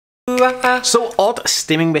So, odd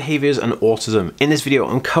stimming behaviours and autism. In this video,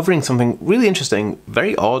 I'm covering something really interesting,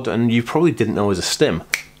 very odd, and you probably didn't know was a stim.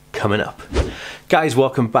 Coming up. Guys,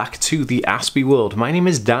 welcome back to the Aspie world. My name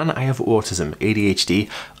is Dan, I have autism, ADHD,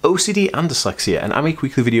 OCD and dyslexia, and I make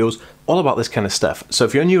weekly videos all about this kind of stuff. So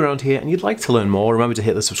if you're new around here and you'd like to learn more, remember to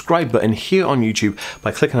hit the subscribe button here on YouTube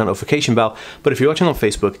by clicking that notification bell. But if you're watching on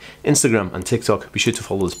Facebook, Instagram and TikTok, be sure to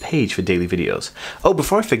follow this page for daily videos. Oh,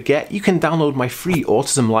 before I forget, you can download my free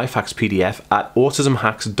Autism Life Hacks PDF at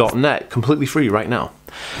autismhacks.net, completely free right now.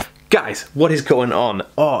 Guys, what is going on?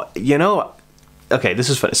 Oh, you know, okay, this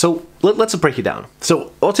is funny. So let's break it down.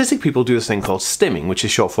 So autistic people do this thing called stimming, which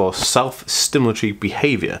is short for self-stimulatory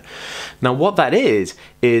behavior. Now what that is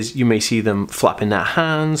you may see them flapping their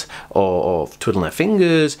hands or twiddling their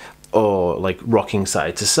fingers or like rocking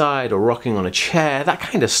side to side or rocking on a chair, that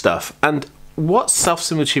kind of stuff. And what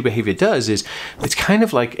self-stimulatory behavior does is it's kind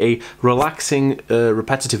of like a relaxing,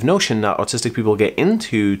 repetitive notion that autistic people get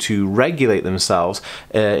into to regulate themselves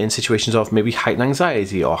in situations of maybe heightened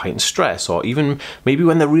anxiety or heightened stress, or even maybe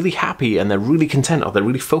when they're really happy and they're really content or they're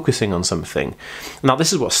really focusing on something. Now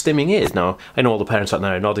this is what stimming is. Now I know all the parents out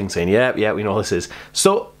there are nodding saying, yeah, we know what this is.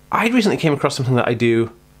 So I recently came across something that I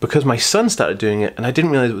do because my son started doing it and I didn't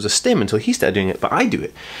realize it was a stim until he started doing it, but I do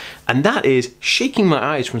it. And that is shaking my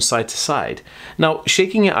eyes from side to side. Now,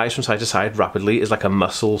 shaking your eyes from side to side rapidly is like a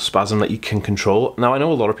muscle spasm that you can control. Now, I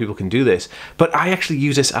know a lot of people can do this, but I actually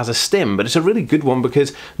use this as a stim, but it's a really good one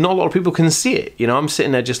because not a lot of people can see it. You know, I'm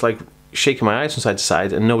sitting there just like shaking my eyes from side to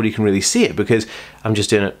side and nobody can really see it because I'm just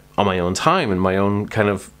doing it on my own time, in my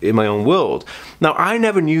own world. Now, I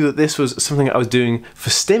never knew that this was something I was doing for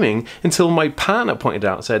stimming until my partner pointed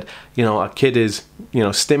out and said, you know, our kid is, you know,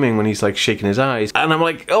 stimming when he's like shaking his eyes. And I'm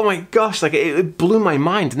like, oh my gosh, like it blew my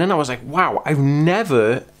mind. And then I was like, wow, I've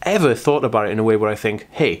never ever thought about it in a way where I think,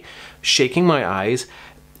 hey, shaking my eyes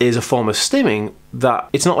is a form of stimming, that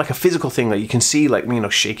it's not like a physical thing that you can see, like me, you know,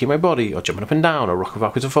 shaking my body or jumping up and down or rocking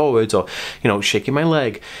backwards and forwards or, you know, shaking my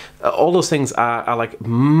leg. All those things are like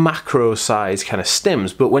macro size kind of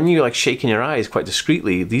stims, but when you're like shaking your eyes quite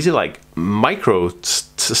discreetly, these are like micro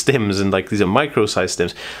stims, and like these are micro size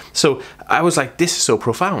stims. So I was like, this is so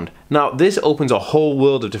profound. Now this opens a whole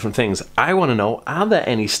world of different things. I want to know, are there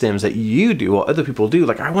any stims that you do or other people do?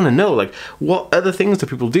 Like I want to know, like, what other things do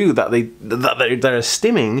people do that they're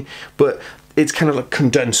stimming, but it's kind of like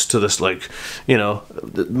condensed to this, like, you know,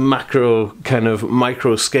 macro kind of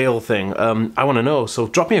micro scale thing. I want to know, so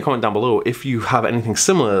drop me a comment down below if you have anything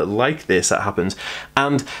similar like this that happens,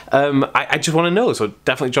 and I just want to know, so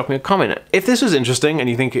definitely drop me a comment. If this was interesting and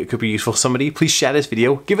you think it could be useful for somebody, please share this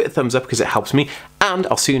video, give it a thumbs up because it helps me, and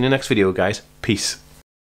I'll see you in the next video, guys. Peace.